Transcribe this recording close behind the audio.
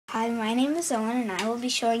my name is Owen and I will be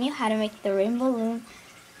showing you how to make the rainbow loom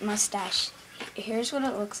mustache. Here's what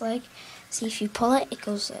it looks like. See, if you pull it,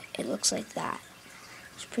 it looks like that.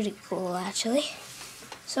 It's pretty cool actually.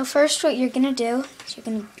 So first what you're going to do is you're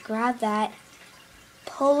going to grab that,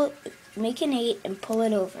 make an 8 and pull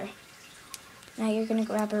it over. Now you're going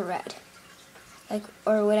to grab a red,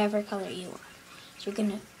 or whatever color you want. So you're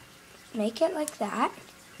going to make it like that,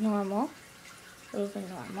 normal, a little bit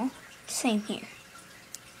normal. Same here.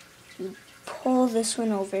 You pull this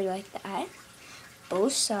one over like that,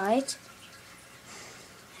 both sides,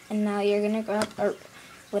 and now you're going to grab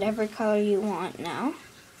whatever color you want now.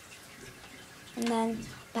 And then,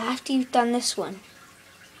 after you've done this one,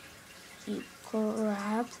 you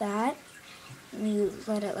grab that and you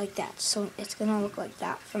let it like that. So it's going to look like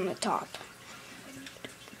that from the top.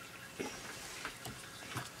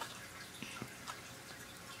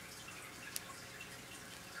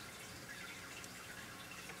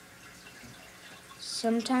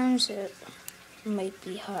 Sometimes it might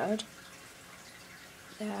be hard.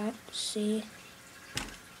 That, see?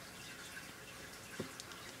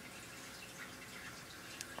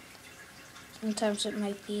 Sometimes it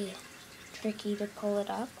might be tricky to pull it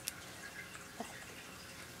up.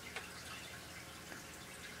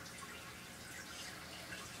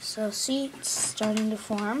 So see, it's starting to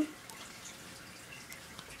form.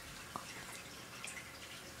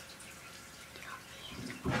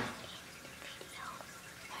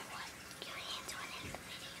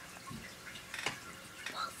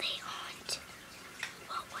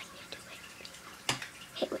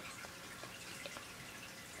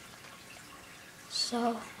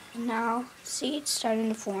 So now, see, it's starting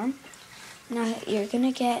to form. Now you're going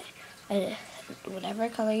to get whatever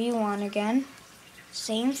color you want again.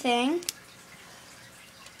 Same thing.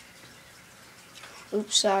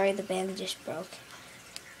 Oops, sorry, the band just broke.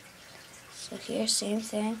 So here, same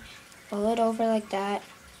thing. Pull it over like that.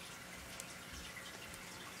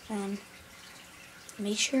 And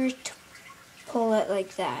make sure to pull it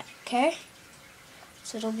like that, okay?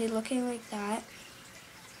 So it'll be looking like that.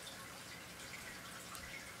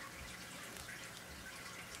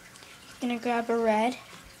 You're going to grab a red,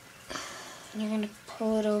 and you're going to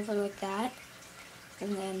pull it over like that,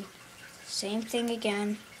 and then same thing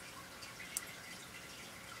again.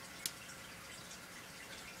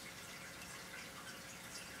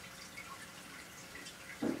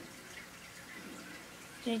 You're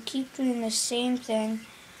going to keep doing the same thing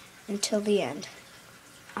until the end.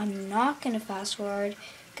 I'm not going to fast forward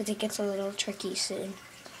because it gets a little tricky soon.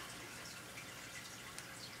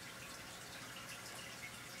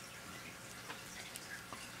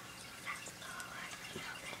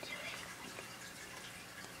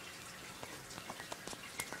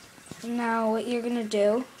 Now what you're going to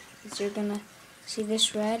do is you're going to see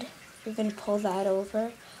this red, you're going to pull that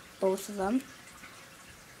over, both of them.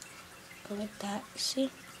 Go like that,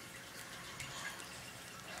 see?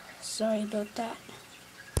 Sorry about that.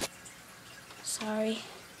 Sorry.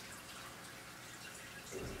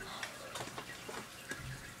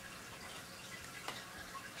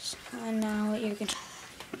 And now what you're going to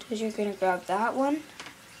do is you're going to grab that one.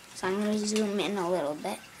 So I'm going to zoom in a little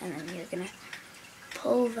bit, and then you're going to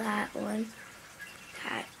pull that one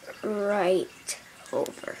right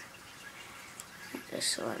over.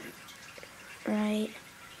 This one right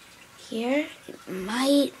here.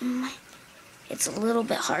 It's a little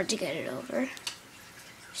bit hard to get it over.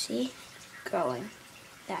 See? Growing.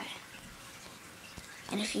 That.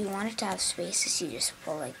 And if you want it to have spaces, you just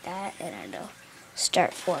pull like that and it'll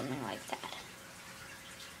start forming like that.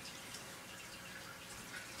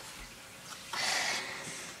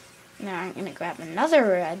 Now I'm going to grab another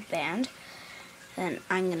red band, and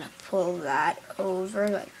I'm going to pull that over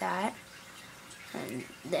like that, and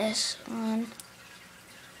this one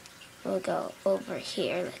will go over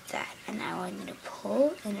here like that. And now I'm going to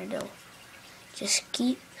pull, and it'll just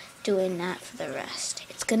keep doing that for the rest.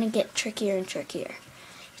 It's going to get trickier and trickier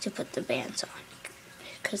to put the bands on,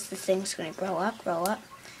 because the thing's going to grow up,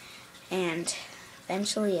 and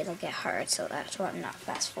eventually it'll get hard, so that's why I'm not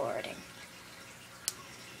fast forwarding.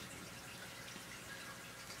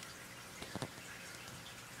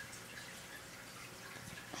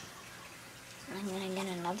 I'm going to get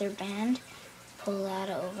another band, pull that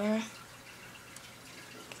over,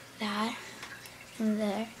 that, and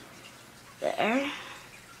there,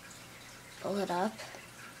 pull it up,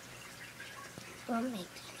 we'll make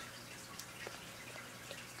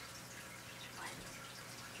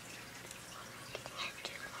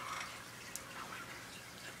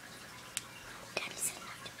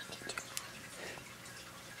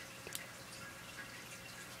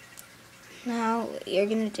Now what you're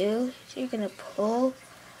going to do is you're going to pull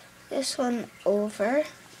this one over like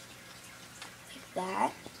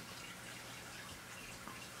that.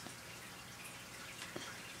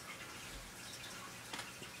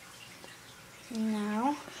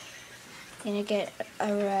 Now, I'm gonna get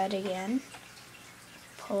a red again,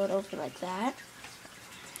 pull it over like that.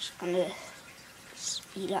 Just gonna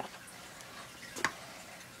speed up.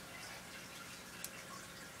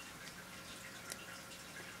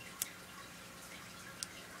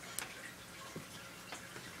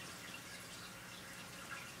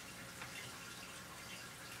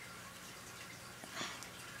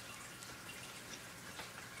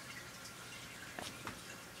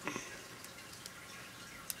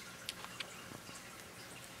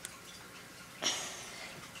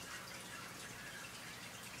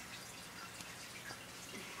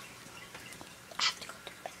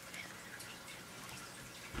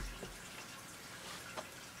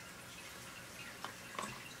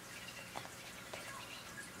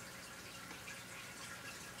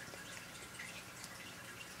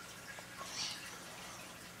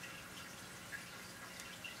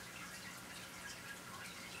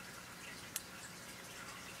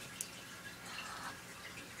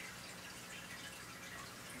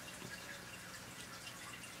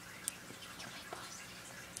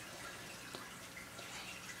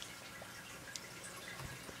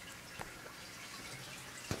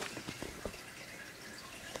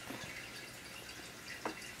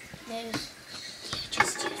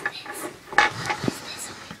 Just use this one.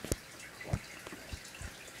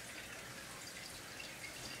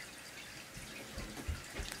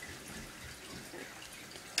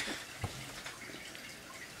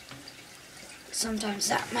 Sometimes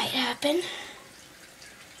that might happen.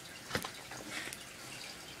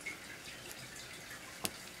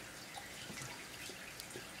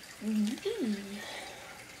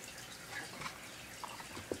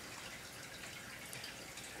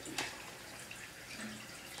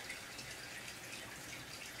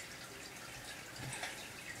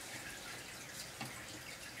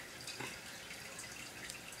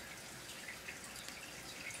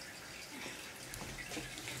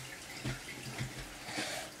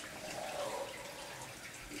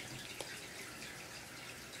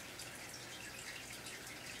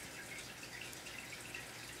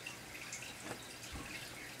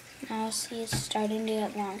 Now see, it's starting to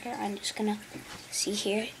get longer. I'm just gonna see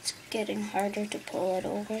here, it's getting harder to pull it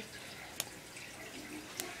over.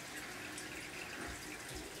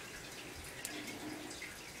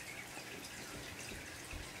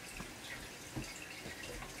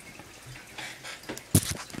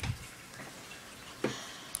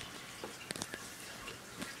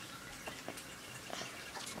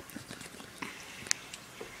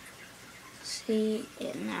 See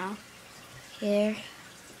it now. Here,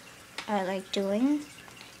 I like doing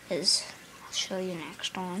is, I'll show you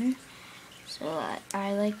next one. So what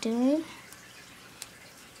I like doing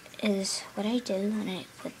is, what I do when I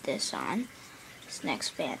put this on, this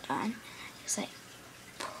next band on, is I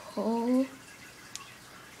pull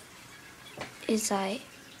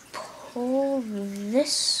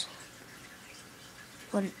this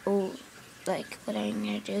one, oh, like what I'm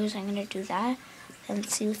going to do is I'm going to do that, and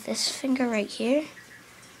see with this finger right here.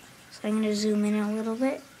 So I'm going to zoom in a little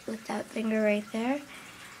bit with that finger right there.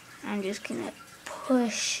 I'm just going to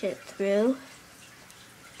push it through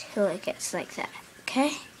till it gets like that,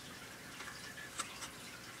 okay?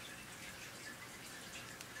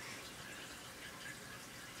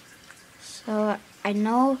 So I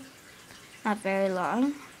know not very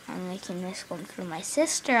long. I'm making this one for my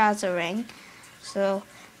sister as a ring. So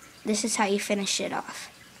this is how you finish it off.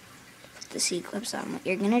 Put the C-clips on. What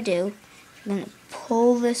you're going to do, you're going to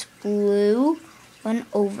pull this blue one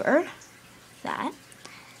over that.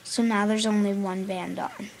 So now there's only one band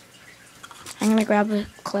on. I'm going to grab a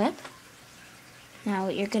clip. Now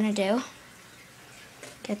what you're going to do,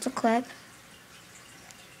 get the clip,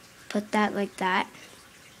 put that like that,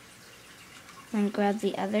 then grab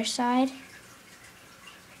the other side,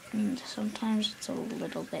 and sometimes it's a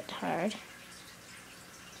little bit hard.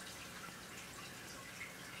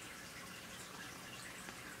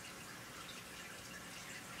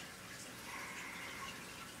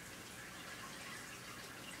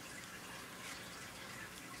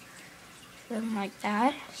 Then like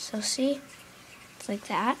that. So see, it's like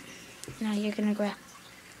that. Now you're gonna grab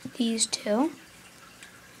these two,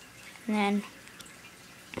 and then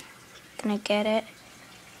gonna get it.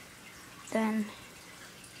 Then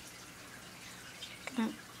gonna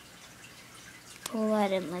pull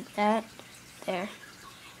that in like that. There.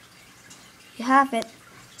 You have it.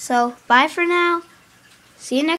 So bye for now. See you next.